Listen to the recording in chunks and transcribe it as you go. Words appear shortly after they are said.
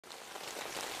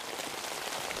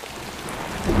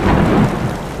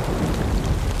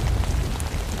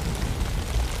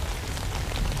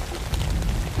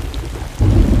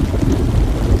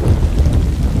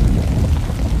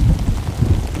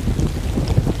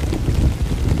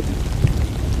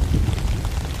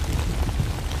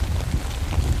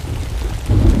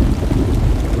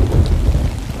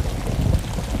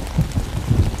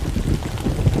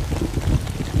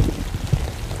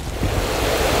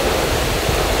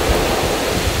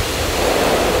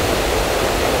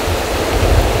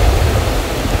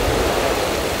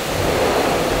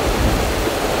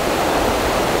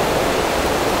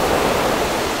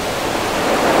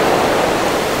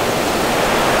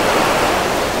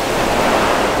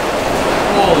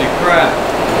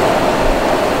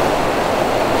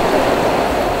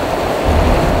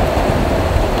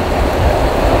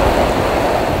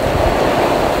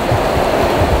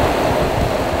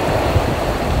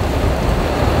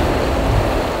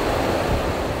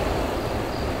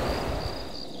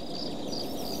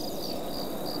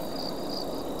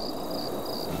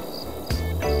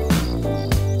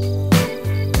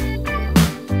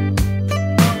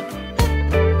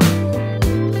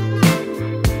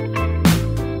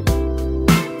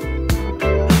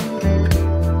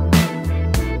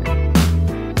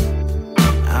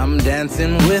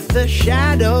the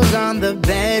shadows on the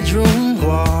bedroom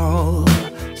wall,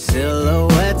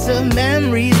 silhouettes of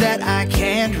memories that I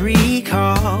can't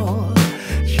recall.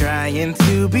 Trying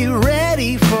to be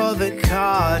ready for the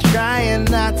call, trying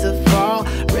not to fall,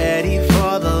 ready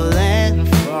for the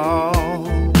landfall.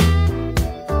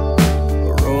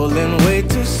 Rolling way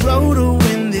too slow to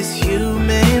win this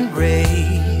human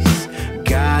race.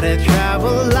 Gotta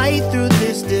travel light through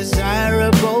this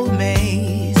desirable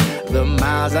maze. The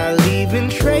miles I leave in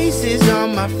traces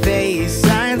on my face,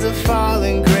 signs of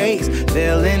falling grace,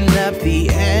 filling up the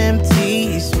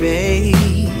empty space.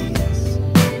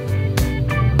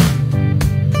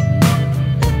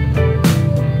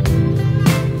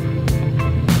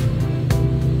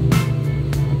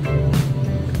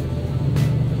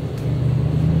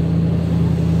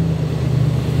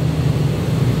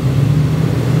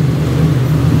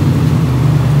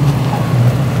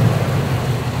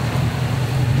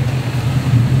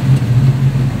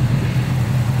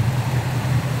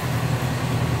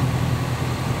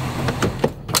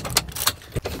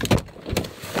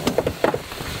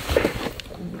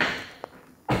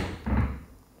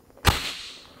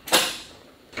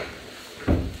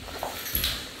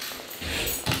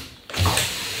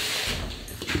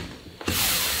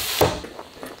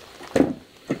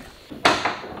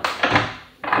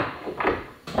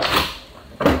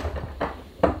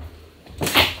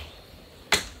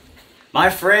 My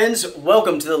friends,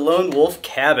 welcome to the Lone Wolf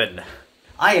Cabin.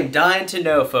 I am dying to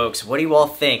know, folks, what do you all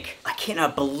think? I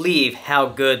cannot believe how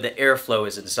good the airflow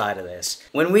is inside of this.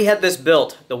 When we had this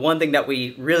built, the one thing that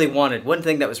we really wanted, one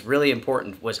thing that was really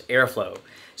important was airflow.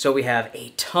 So we have a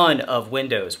ton of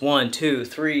windows, 1, 2,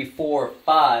 3, 4,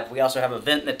 5. We also have a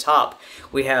vent in the top.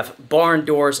 We have barn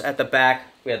doors at the back.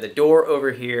 We have the door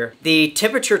over here. The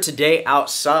temperature today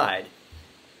outside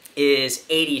is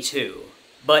 82.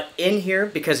 But in here,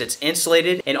 because it's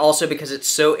insulated and also because it's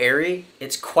so airy,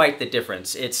 it's quite the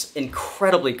difference. It's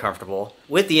incredibly comfortable.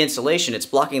 With the insulation, it's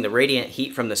blocking the radiant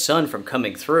heat from the sun from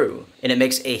coming through, and it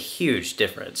makes a huge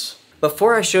difference.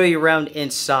 Before I show you around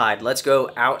inside, let's go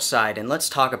outside and let's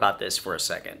talk about this for a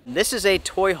second. This is a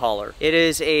toy hauler. It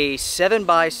is a 7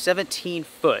 by 17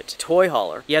 foot toy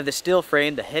hauler. You have the steel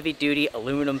frame, the heavy duty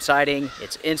aluminum siding.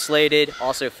 It's insulated,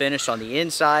 also finished on the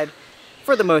inside.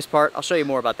 For the most part, I'll show you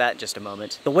more about that in just a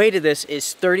moment. The weight of this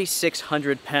is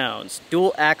 3,600 pounds.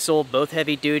 Dual axle, both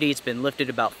heavy duty. It's been lifted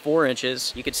about 4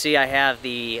 inches. You can see I have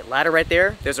the ladder right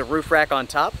there. There's a roof rack on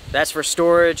top. That's for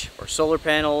storage or solar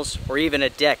panels or even a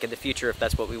deck in the future if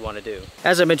that's what we want to do.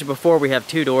 As I mentioned before, we have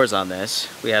 2 doors on this.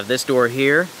 We have this door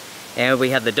here and we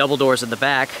have the double doors in the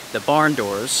back, the barn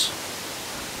doors.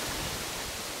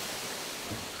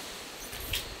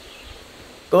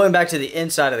 Going back to the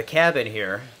inside of the cabin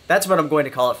here, that's what I'm going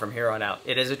to call it from here on out.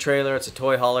 It is a trailer, it's a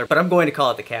toy hauler, but I'm going to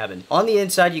call it the cabin. On the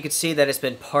inside, you can see that it's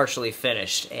been partially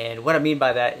finished, and what I mean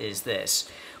by that is this.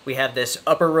 We have this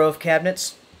upper row of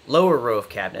cabinets, lower row of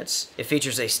cabinets. It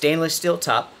features a stainless steel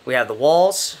top. We have the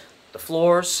walls, the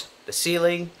floors, the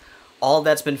ceiling, all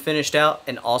that's been finished out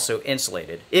and also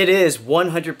insulated. It is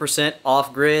 100%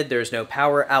 off-grid. There's no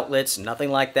power outlets,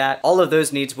 nothing like that. All of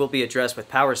those needs will be addressed with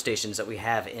power stations that we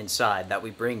have inside, that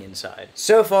we bring inside.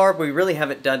 So far, we really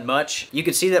haven't done much. You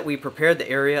can see that we prepared the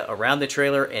area around the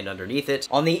trailer and underneath it.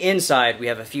 On the inside, we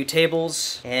have a few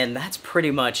tables, and that's pretty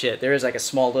much it. There is like a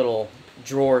small little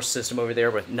drawer system over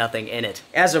there with nothing in it.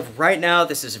 As of right now,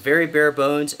 this is very bare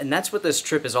bones, and that's what this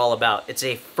trip is all about. It's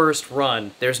a first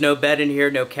run. There's no bed in here,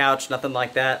 no couch, nothing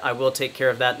like that. I will take care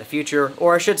of that in the future,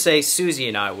 or I should say Susie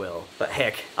and I will. But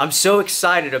heck, I'm so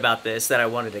excited about this that I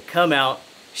wanted to come out,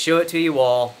 show it to you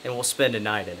all, and we'll spend a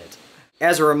night in it.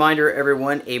 As a reminder,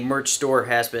 everyone, a merch store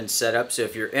has been set up, so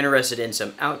if you're interested in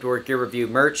some outdoor gear review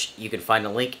merch, you can find a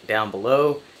link down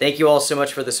below. Thank you all so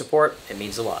much for the support. It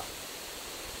means a lot.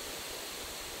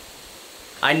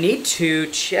 I need to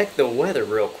check the weather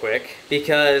real quick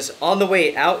because on the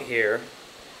way out here,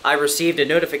 I received a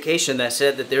notification that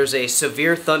said that there's a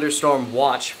severe thunderstorm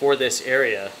watch for this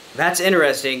area. That's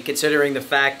interesting considering the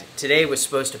fact today was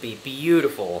supposed to be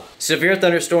beautiful. Severe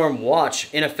thunderstorm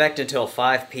watch in effect until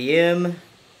 5 p.m.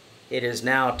 It is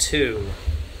now 2.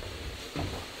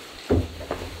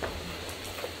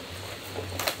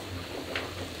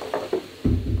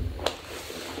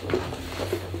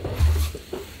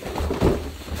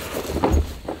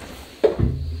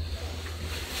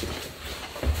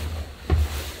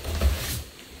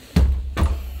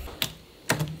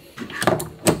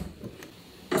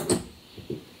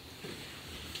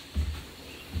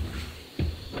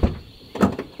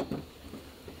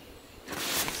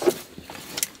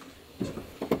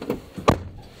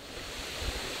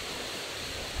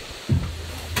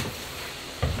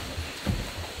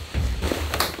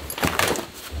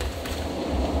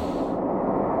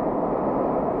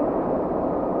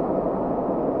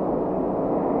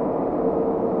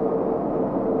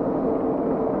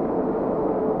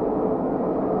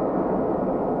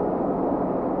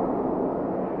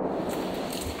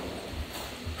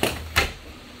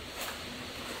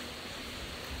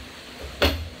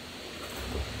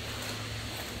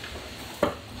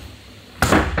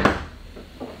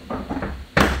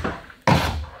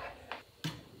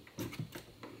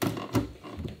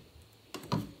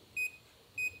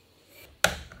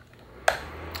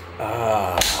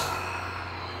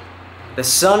 The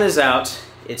sun is out,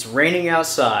 it's raining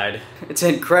outside, it's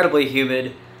incredibly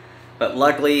humid, but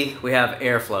luckily we have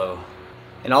airflow.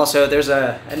 And also there's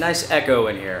a nice echo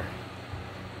in here.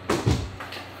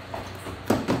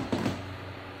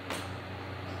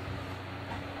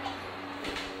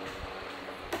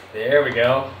 There we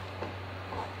go.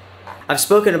 I've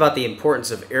spoken about the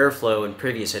importance of airflow in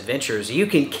previous adventures. You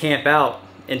can camp out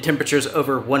in temperatures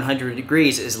over 100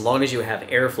 degrees as long as you have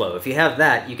airflow. If you have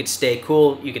that, you could stay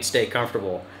cool, you could stay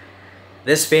comfortable.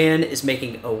 This fan is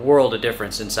making a world of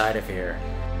difference inside of here.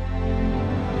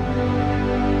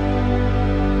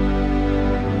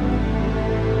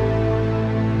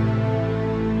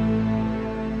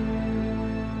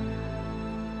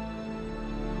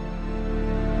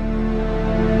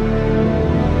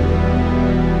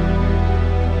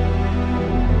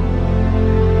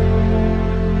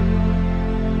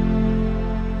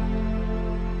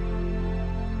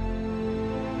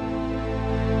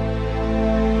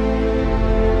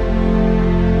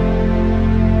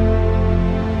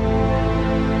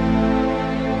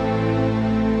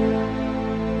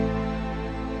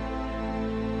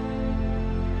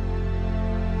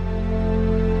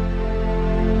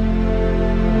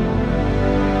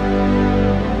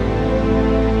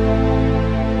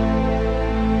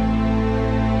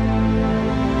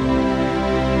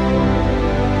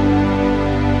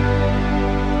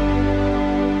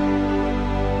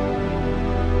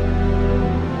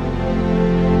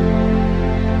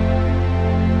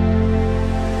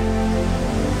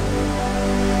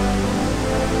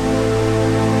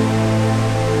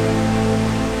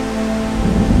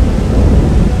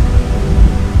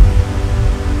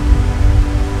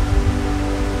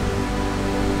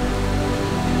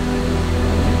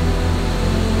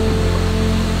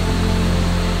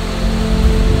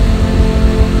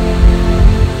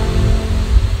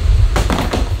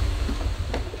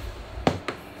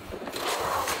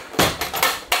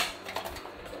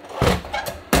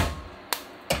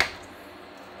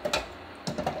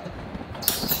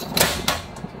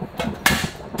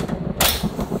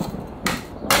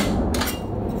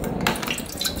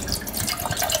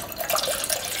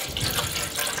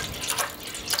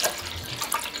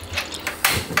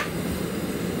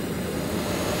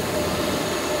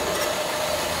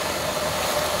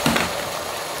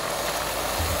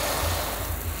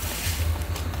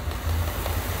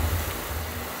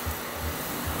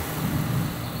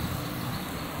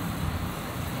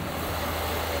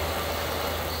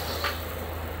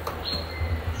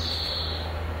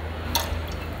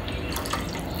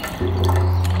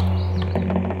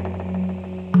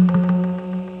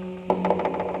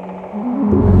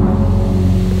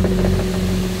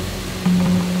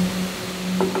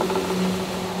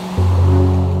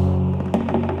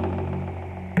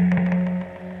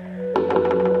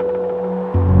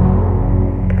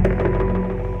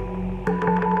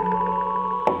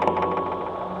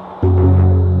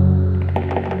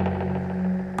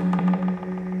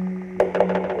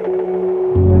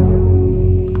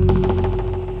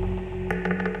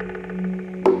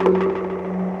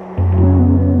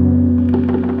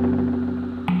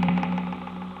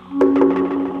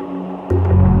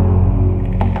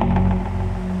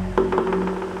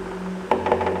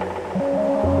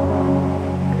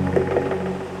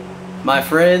 My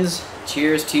friends,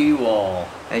 cheers to you all.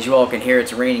 As you all can hear,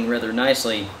 it's raining rather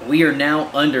nicely. We are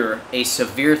now under a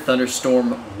severe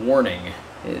thunderstorm warning.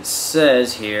 It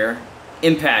says here,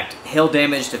 impact, hail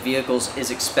damage to vehicles is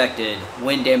expected,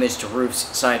 wind damage to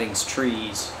roofs, sidings,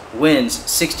 trees. Winds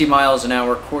 60 miles an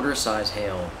hour, quarter-size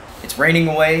hail. It's raining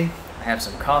away. I have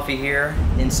some coffee here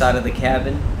inside of the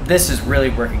cabin. This is really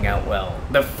working out well.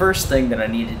 The first thing that I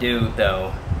need to do,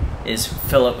 though, is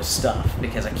fill it with stuff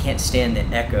because I can't stand the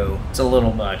echo. It's a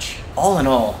little much. All in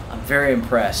all, I'm very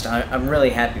impressed. I'm really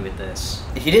happy with this.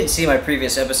 If you didn't see my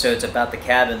previous episodes about the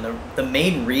cabin, the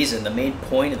main reason, the main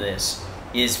point of this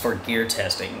is for gear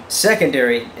testing.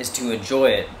 Secondary is to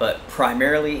enjoy it, but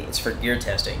primarily it's for gear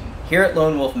testing. Here at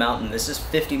Lone Wolf Mountain, this is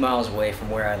 50 miles away from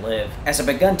where I live. As I've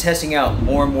begun testing out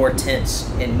more and more tents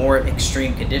in more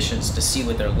extreme conditions to see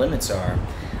what their limits are,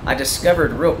 I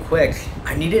discovered real quick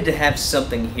I needed to have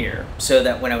something here so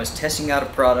that when I was testing out a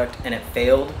product and it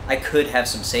failed, I could have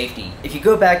some safety. If you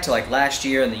go back to like last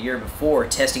year and the year before,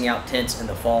 testing out tents in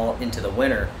the fall into the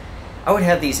winter, I would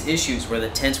have these issues where the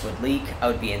tents would leak, I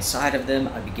would be inside of them,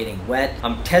 I'd be getting wet.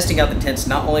 I'm testing out the tents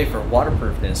not only for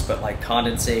waterproofness, but like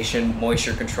condensation,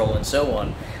 moisture control, and so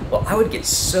on. Well, I would get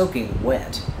soaking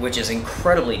wet, which is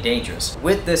incredibly dangerous.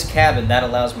 With this cabin, that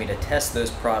allows me to test those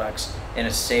products in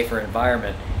a safer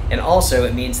environment. And also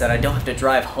it means that I don't have to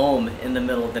drive home in the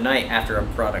middle of the night after a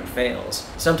product fails.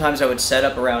 Sometimes I would set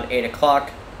up around 8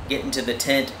 o'clock, get into the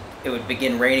tent, It would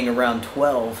begin raining around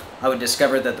 12. I would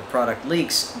discover that the product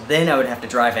leaks. Then I would have to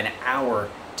drive an hour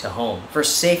to home. For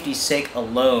safety's sake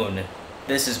alone,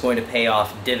 this is going to pay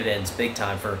off dividends big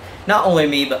time for not only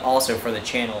me, but also for the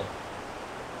channel.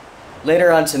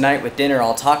 Later on tonight with dinner,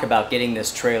 I'll talk about getting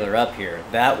this trailer up here.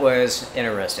 That was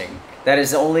interesting. That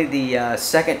is only the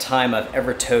second time I've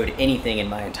ever towed anything in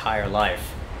my entire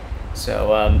life.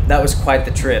 So that was quite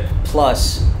the trip.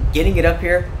 Plus, getting it up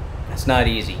here, that's not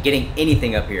easy. Getting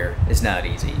anything up here is not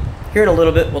easy. Here in a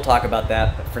little bit, we'll talk about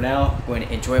that. But for now, I'm going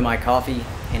to enjoy my coffee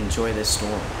and enjoy this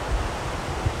storm.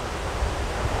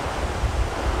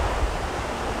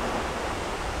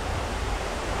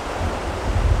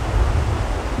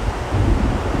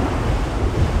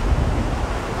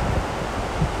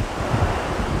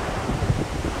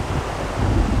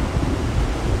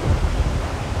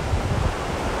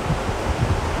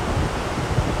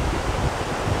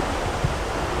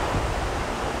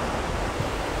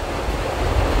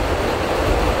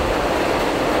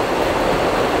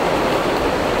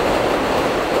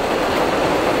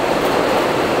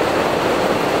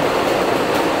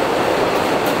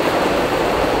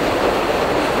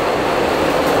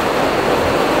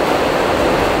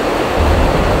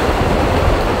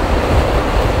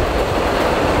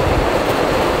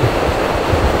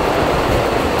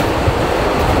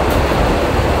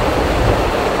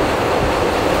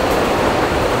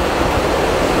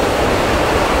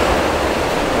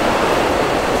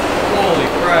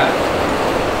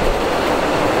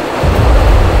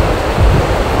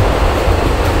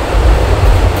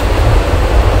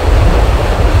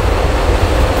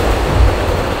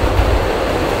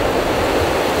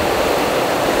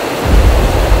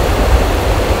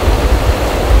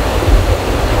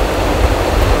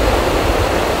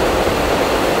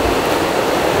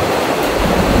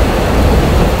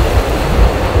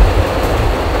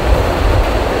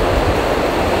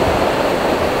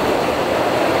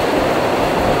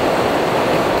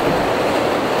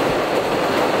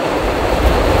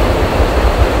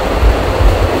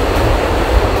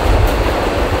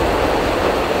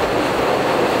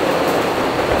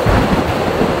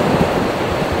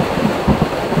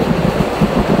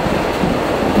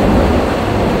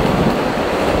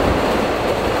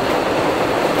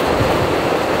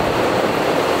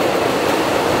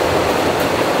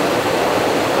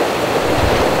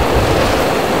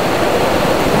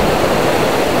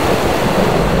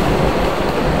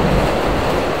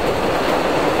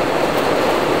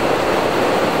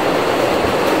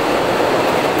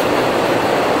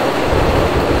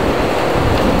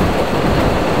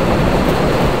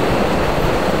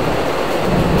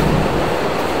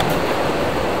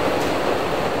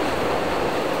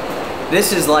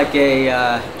 This is like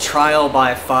a trial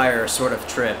by fire sort of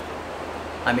trip.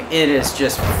 I mean, it is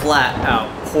just flat out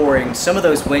pouring. Some of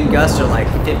those wind gusts are like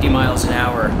 50 miles an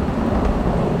hour.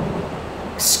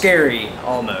 Scary,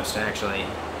 almost, actually.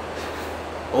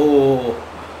 Oh,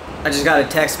 I just got a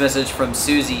text message from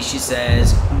Susie. She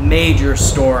says, major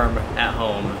storm at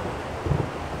home.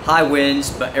 High winds,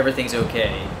 but everything's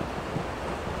okay.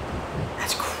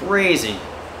 That's crazy.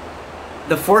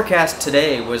 The forecast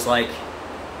today was like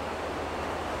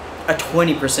a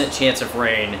 20% chance of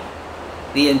rain.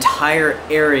 The entire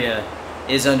area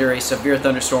is under a severe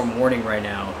thunderstorm warning right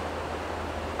now.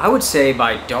 I would say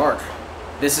by dark,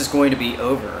 this is going to be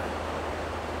over.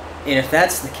 And if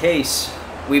that's the case,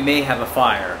 we may have a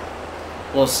fire.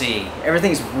 We'll see.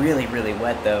 Everything's really, really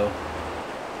wet though.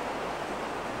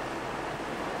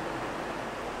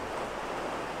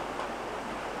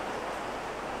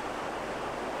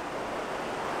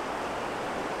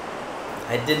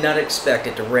 I did not expect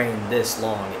it to rain this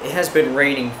long. It has been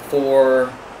raining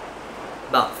for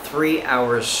about 3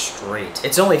 hours straight.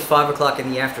 It's only 5 o'clock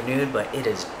in the afternoon, but it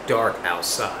is dark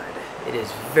outside. It is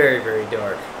very, very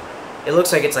dark. It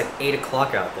looks like it's like 8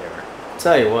 o'clock out there. I'll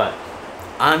tell you what,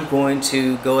 I'm going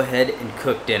to go ahead and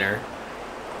cook dinner.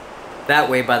 That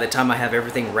way, by the time I have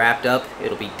everything wrapped up,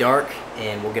 it'll be dark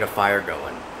and we'll get a fire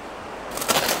going.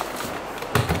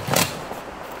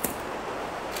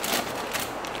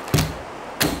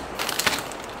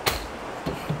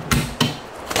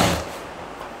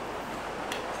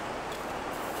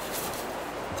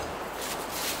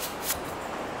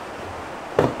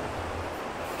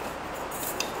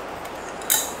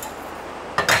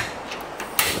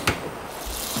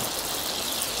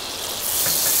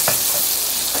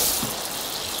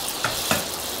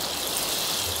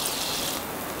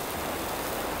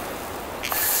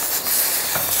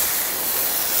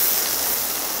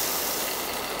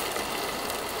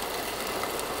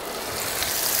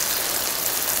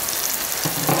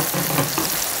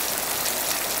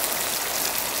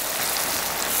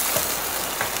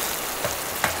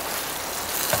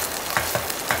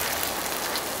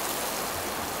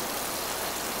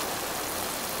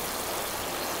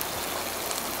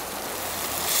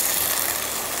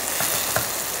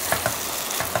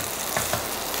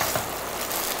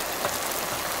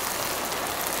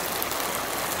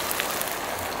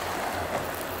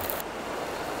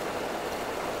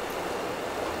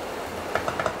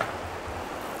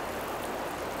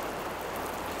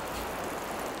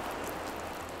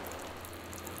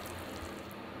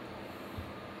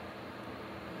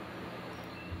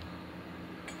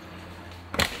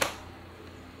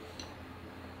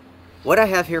 What I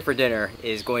have here for dinner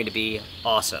is going to be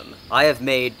awesome. I have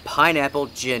made pineapple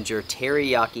ginger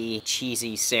teriyaki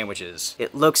cheesy sandwiches.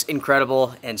 It looks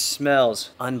incredible and smells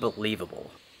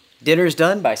unbelievable. Dinner's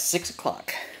done by 6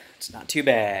 o'clock. It's not too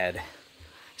bad.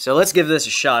 So let's give this a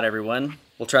shot, everyone.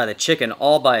 We'll try the chicken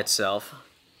all by itself.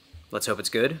 Let's hope it's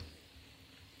good.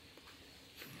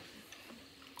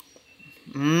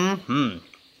 Mm-hmm.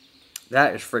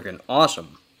 That is freaking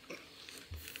awesome.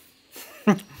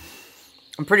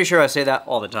 I'm pretty sure I say that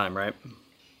all the time, right?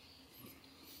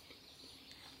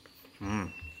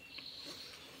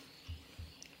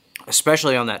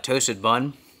 Especially on that toasted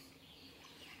bun.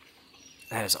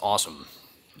 That is awesome.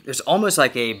 There's almost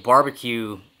like a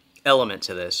barbecue element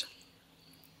to this.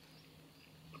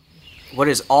 What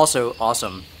is also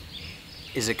awesome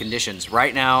is the conditions.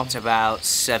 Right now, it's about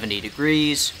 70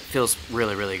 degrees. Feels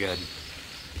really, really good.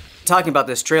 Talking about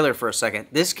this trailer for a second,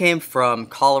 this came from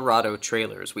Colorado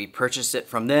Trailers. We purchased it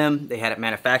from them. They had it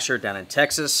manufactured down in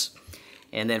Texas.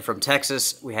 And then from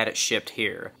Texas, we had it shipped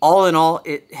here. All in all,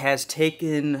 it has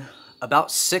taken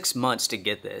about 6 months to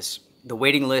get this. The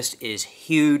waiting list is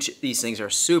huge. These things are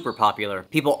super popular.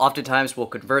 People oftentimes will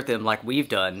convert them like we've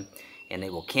done, and they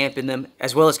will camp in them,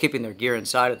 as well as keeping their gear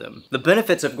inside of them. The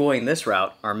benefits of going this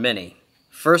route are many.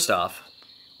 First off,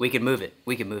 we can move it.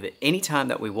 We can move it anytime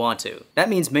that we want to. That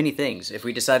means many things. If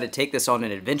we decide to take this on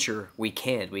an adventure, we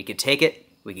can. We could take it,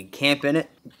 we can camp in it.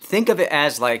 Think of it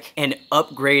as like an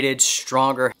upgraded,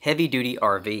 stronger, heavy-duty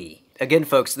RV. Again,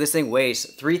 folks, this thing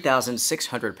weighs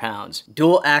 3,600 pounds.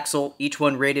 Dual axle, each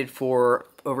one rated for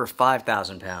over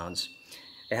 5,000 pounds.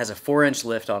 It has a 4-inch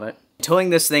lift on it. Towing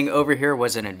this thing over here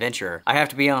was an adventure. I have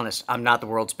to be honest, I'm not the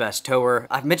world's best tower.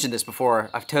 I've mentioned this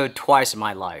before, I've towed twice in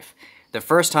my life. The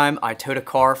first time I towed a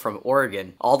car from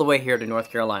Oregon all the way here to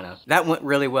North Carolina. That went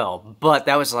really well, but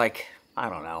that was like, I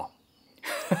don't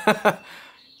know,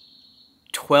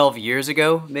 12 years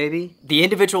ago, maybe? The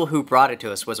individual who brought it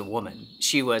to us was a woman.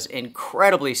 She was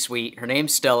incredibly sweet. Her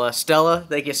name's Stella. Stella,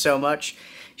 thank you so much.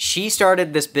 She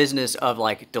started this business of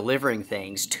like delivering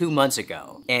things 2 months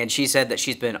ago. And she said that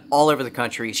she's been all over the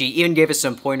country. She even gave us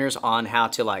some pointers on how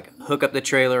to like hook up the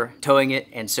trailer, towing it,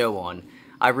 and so on.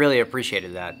 I really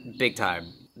appreciated that, big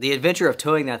time. The adventure of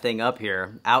towing that thing out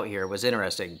here, was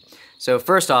interesting. So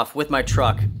first off, with my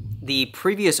truck, the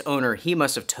previous owner, he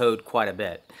must have towed quite a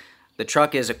bit. The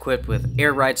truck is equipped with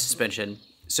air ride suspension,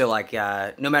 so like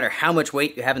no matter how much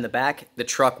weight you have in the back, the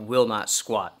truck will not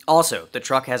squat. Also, the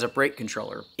truck has a brake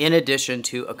controller, in addition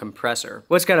to a compressor.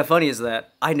 What's kind of funny is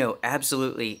that I know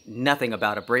absolutely nothing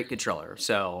about a brake controller,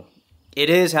 so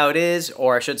it is how it is,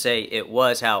 or I should say it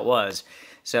was how it was.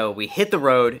 So we hit the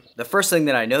road. The first thing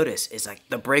that I notice is like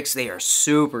the brakes, they are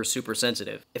super, super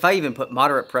sensitive. If I even put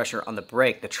moderate pressure on the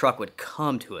brake, the truck would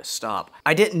come to a stop.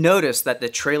 I didn't notice that the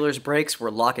trailer's brakes were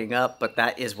locking up, but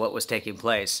that is what was taking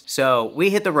place. So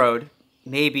we hit the road.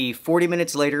 Maybe 40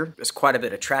 minutes later, there's quite a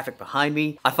bit of traffic behind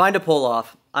me. I find a pull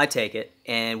off, I take it,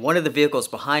 and one of the vehicles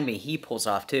behind me, he pulls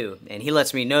off too. And he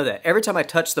lets me know that every time I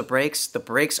touch the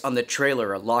brakes on the trailer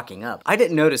are locking up. I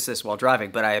didn't notice this while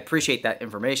driving, but I appreciate that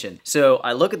information. So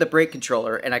I look at the brake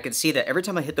controller and I can see that every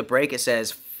time I hit the brake, it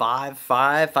says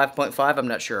 5.5, I'm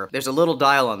not sure. There's a little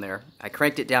dial on there. I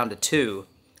cranked it down to 2.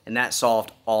 And that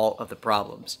solved all of the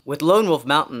problems. With Lone Wolf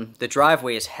Mountain, the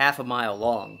driveway is half a mile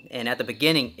long, and at the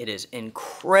beginning, it is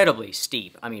incredibly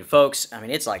steep. I mean, folks,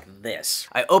 it's like this.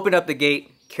 I open up the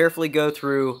gate, carefully go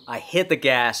through, I hit the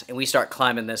gas, and we start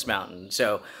climbing this mountain.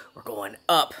 So we're going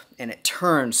up, and it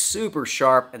turns super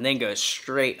sharp, and then goes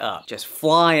straight up. Just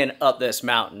flying up this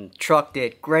mountain. Truck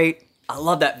did great. I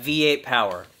love that V8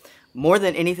 power. More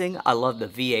than anything, I love the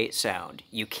V8 sound.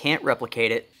 You can't replicate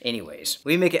it. Anyways,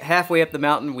 we make it halfway up the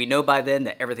mountain. We know by then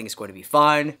that everything's going to be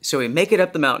fine. So we make it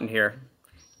up the mountain here,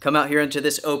 come out here into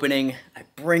this opening, I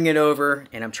bring it over,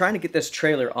 and I'm trying to get this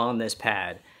trailer on this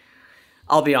pad.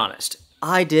 I'll be honest,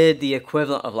 I did the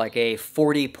equivalent of like a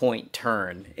 40-point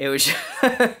turn. It was,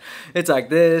 it's like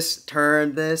this,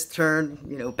 turn,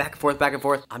 you know, back and forth, back and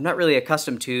forth. I'm not really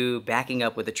accustomed to backing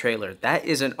up with a trailer. That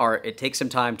is an art. It takes some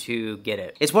time to get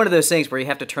it. It's one of those things where you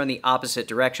have to turn the opposite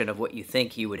direction of what you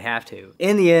think you would have to.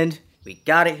 In the end, we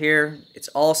got it here. It's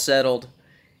all settled.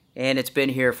 And it's been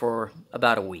here for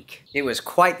about a week. It was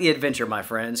quite the adventure, my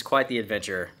friends, quite the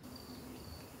adventure.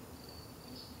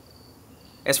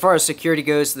 As far as security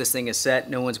goes, this thing is set.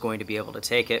 No one's going to be able to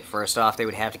take it. First off, they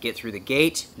would have to get through the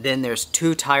gate. Then there's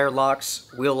 2 tire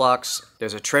locks, wheel locks.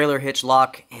 There's a trailer hitch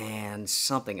lock and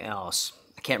something else.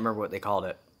 I can't remember what they called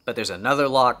it, but there's another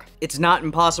lock. It's not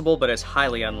impossible, but it's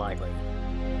highly unlikely.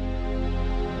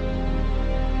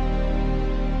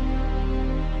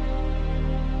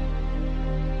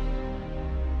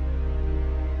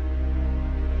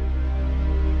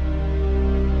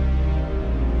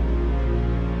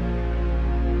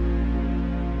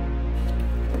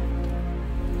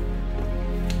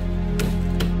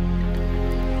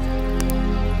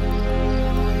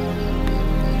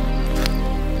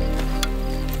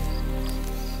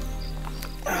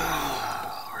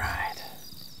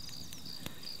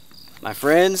 My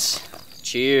friends,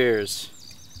 cheers.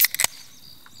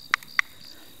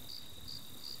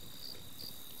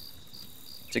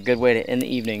 It's a good way to end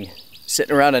the evening.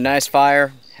 Sitting around a nice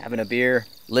fire, having a beer,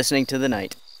 listening to the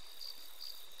night.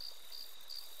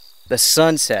 The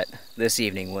sunset this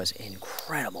evening was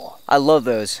incredible. I love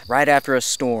those. Right after a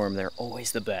storm, they're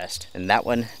always the best. And that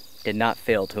one did not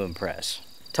fail to impress.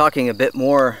 Talking a bit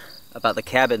more about the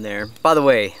cabin there. By the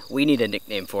way, we need a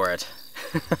nickname for it.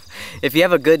 If you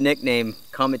have a good nickname,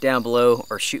 comment down below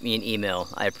or shoot me an email.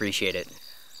 I appreciate it.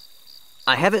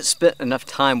 I haven't spent enough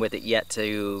time with it yet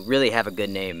to really have a good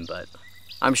name, but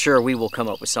I'm sure we will come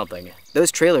up with something.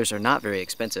 Those trailers are not very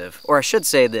expensive. Or I should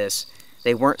say this,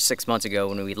 they weren't 6 months ago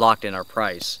when we locked in our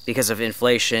price. Because of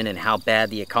inflation and how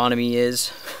bad the economy is,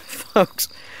 folks,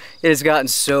 it has gotten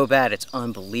so bad it's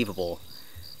unbelievable.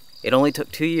 It only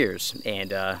took 2 years,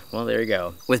 and well, there you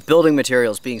go. With building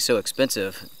materials being so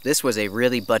expensive, this was a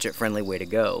really budget-friendly way to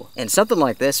go. And something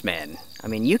like this, man, I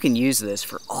mean, you can use this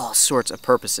for all sorts of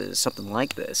purposes, something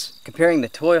like this. Comparing the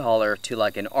toy hauler to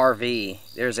like an RV,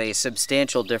 there's a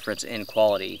substantial difference in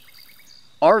quality.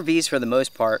 RVs, for the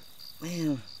most part,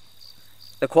 well,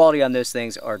 the quality on those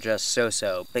things are just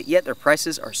so-so, but yet their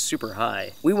prices are super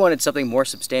high. We wanted something more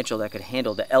substantial that could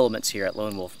handle the elements here at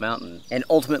Lone Wolf Mountain, and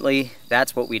ultimately,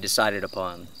 that's what we decided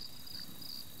upon.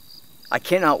 I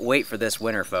cannot wait for this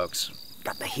winter, folks.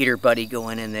 Got the heater buddy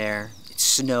going in there, it's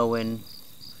snowing,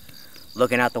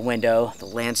 looking out the window, the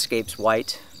landscape's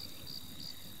white.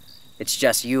 It's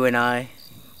just you and I.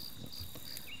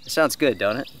 It sounds good,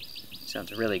 don't it?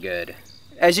 Sounds really good.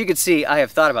 As you can see, I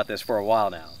have thought about this for a while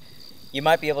now. You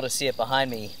might be able to see it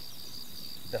behind me.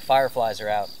 The fireflies are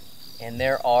out, and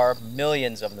there are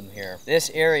millions of them here. This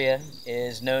area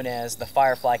is known as the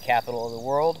firefly capital of the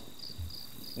world.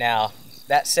 Now,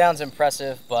 that sounds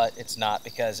impressive, but it's not,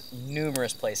 because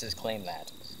numerous places claim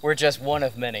that. We're just one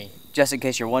of many. Just in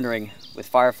case you're wondering, with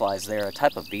fireflies, they're a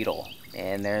type of beetle,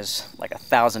 and there's like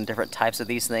 1,000 different types of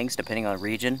these things depending on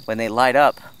region. When they light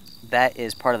up, that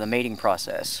is part of the mating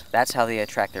process. That's how they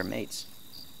attract their mates.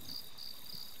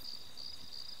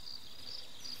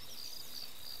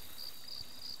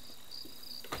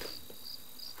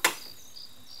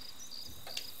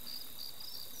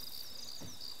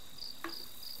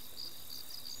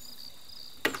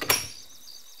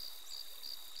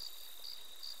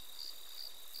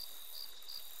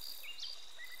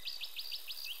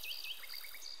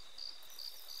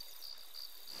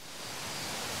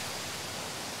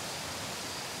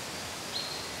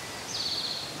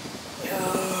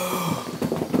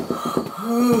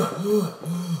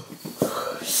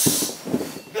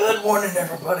 Good morning,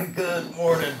 everybody. Good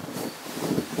morning.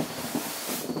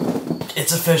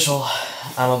 It's official.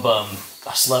 I'm a bum.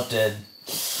 I slept in.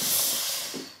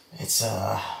 It's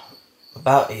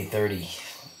about 8:30.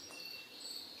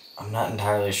 I'm not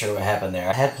entirely sure what happened there.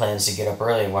 I had plans to get up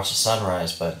early and watch the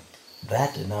sunrise, but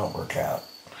that did not work out.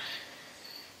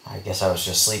 I guess I was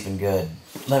just sleeping good.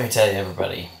 Let me tell you,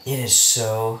 everybody, it is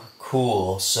so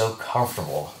cool, so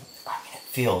comfortable. I mean, it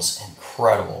feels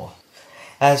incredible.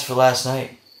 As for last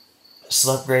night,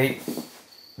 slept great,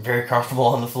 very comfortable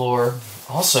on the floor.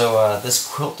 Also, this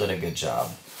quilt did a good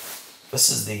job. This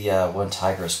is the one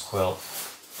Tigress quilt.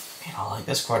 Man, I like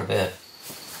this quite a bit.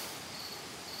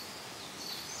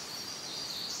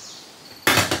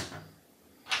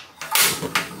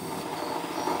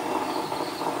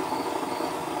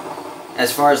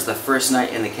 As far as the first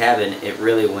night in the cabin, it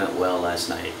really went well last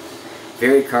night.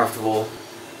 Very comfortable.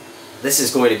 This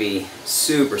is going to be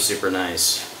super, super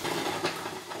nice.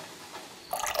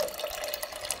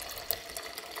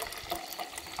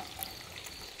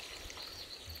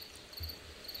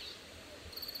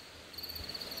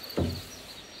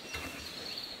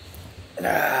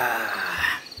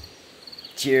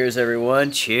 Cheers,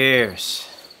 everyone. Cheers.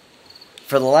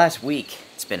 For the last week,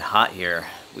 it's been hot here.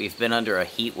 We've been under a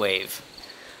heat wave.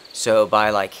 So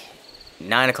by like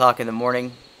 9 o'clock in the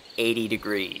morning, 80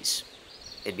 degrees.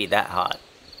 It'd be that hot.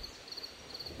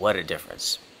 What a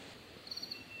difference.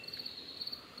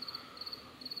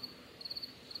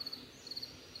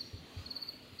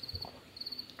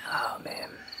 Oh man,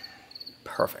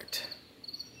 perfect.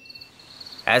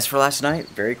 As for last night,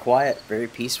 very quiet, very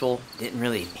peaceful. Didn't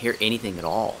really hear anything at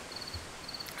all.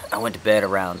 I went to bed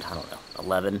around, I don't know,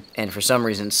 11, and for some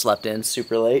reason slept in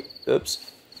super late.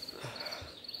 Oops.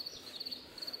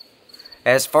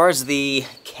 As far as the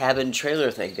cabin trailer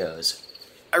thing goes,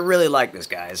 I really like this,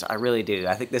 guys. I really do.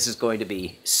 I think this is going to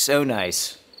be so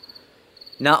nice.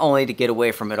 Not only to get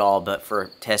away from it all, but for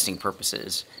testing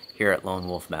purposes here at Lone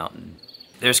Wolf Mountain.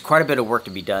 There's quite a bit of work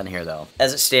to be done here, though.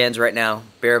 As it stands right now,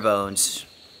 bare bones,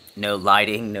 No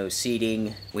lighting, no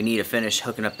seating. We need to finish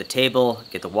hooking up the table,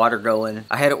 get the water going.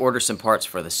 I had to order some parts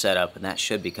for the setup, and that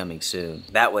should be coming soon.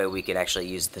 That way we could actually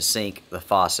use the sink, the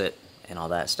faucet, and all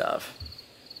that stuff.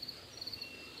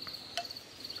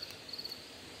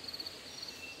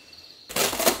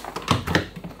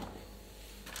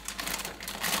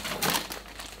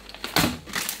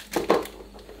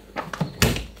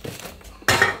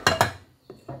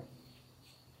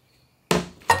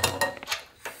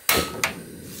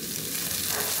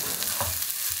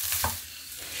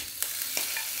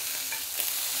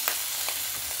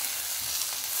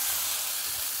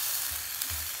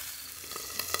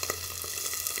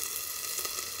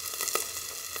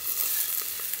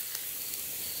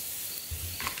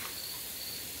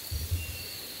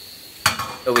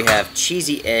 So we have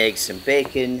cheesy eggs, some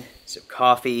bacon, some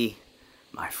coffee,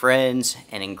 my friends,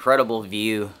 an incredible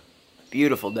view,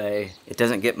 beautiful day. It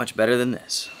doesn't get much better than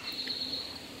this.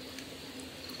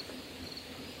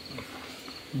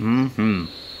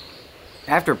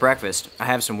 After breakfast, I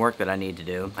have some work that I need to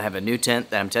do. I have a new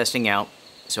tent that I'm testing out,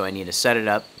 so I need to set it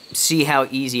up, see how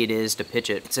easy it is to pitch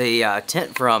it. It's a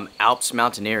tent from Alps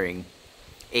Mountaineering.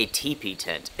 A teepee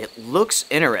tent. It looks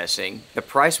interesting. The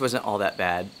price wasn't all that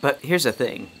bad, but here's the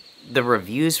thing. The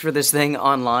reviews for this thing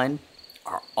online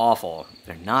are awful.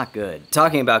 They're not good.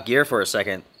 Talking about gear for a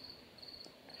second,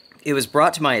 it was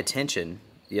brought to my attention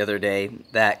the other day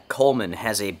that Coleman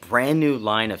has a brand new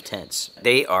line of tents.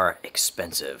 They are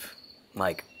expensive,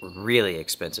 like really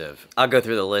expensive. I'll go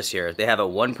through the list here. They have a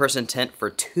one-person tent for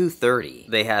 $230.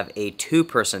 They have a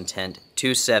two-person tent,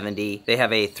 $270. They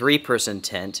have a three-person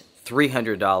tent,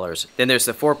 $300. Then there's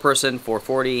the four-person,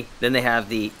 $440. Then they have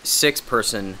the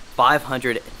six-person,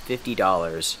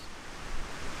 $550.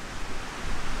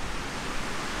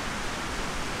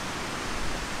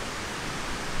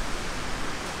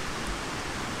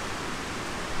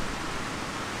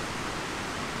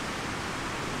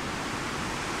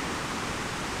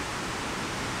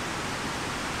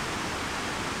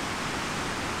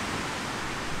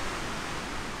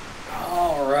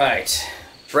 All right.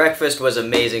 Breakfast was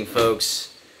amazing,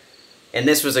 folks, and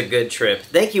this was a good trip.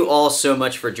 Thank you all so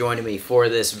much for joining me for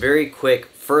this very quick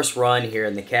first run here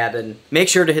in the cabin. Make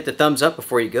sure to hit the thumbs up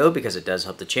before you go because it does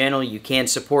help the channel. You can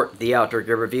support the Outdoor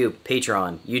Gear Review,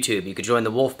 Patreon, YouTube. You can join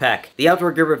the Wolf Pack. The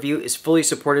Outdoor Gear Review is fully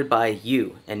supported by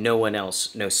you and no one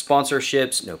else. No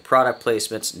sponsorships, no product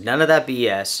placements, none of that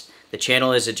BS. The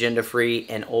channel is agenda-free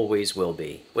and always will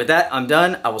be. With that, I'm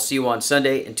done. I will see you on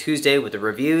Sunday and Tuesday with the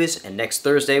reviews and next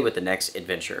Thursday with the next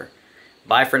adventure.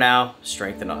 Bye for now.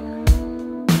 Strength and honor.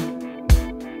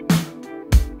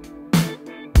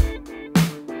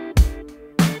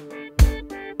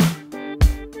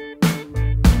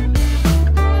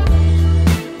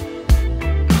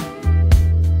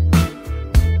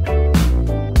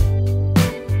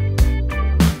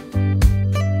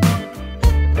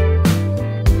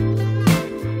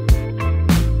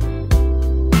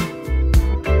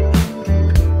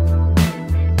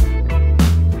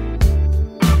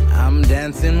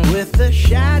 Dancing with the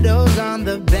shadows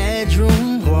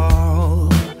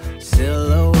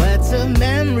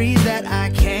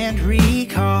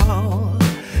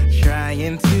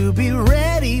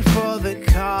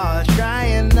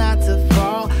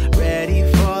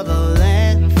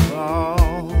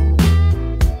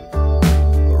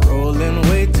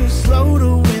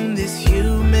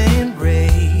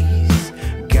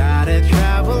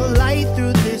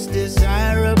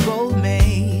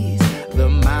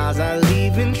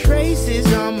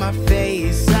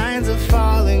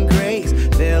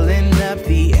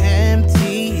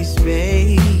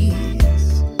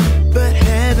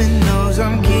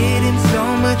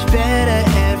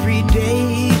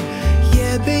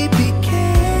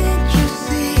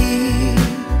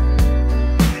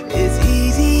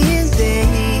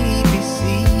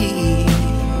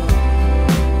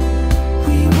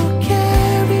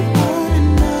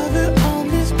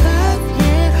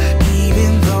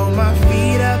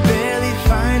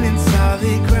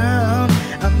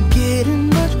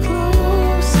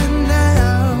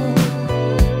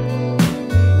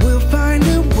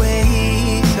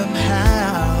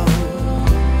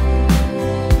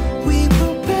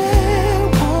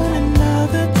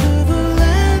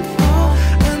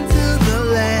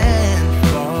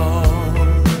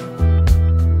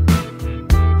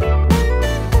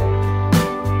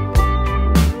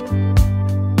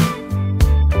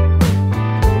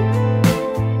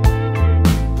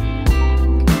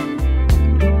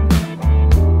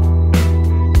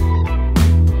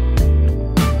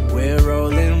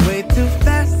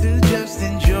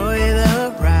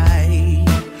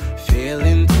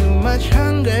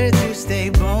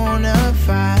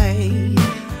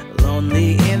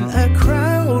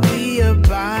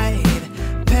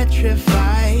petrified.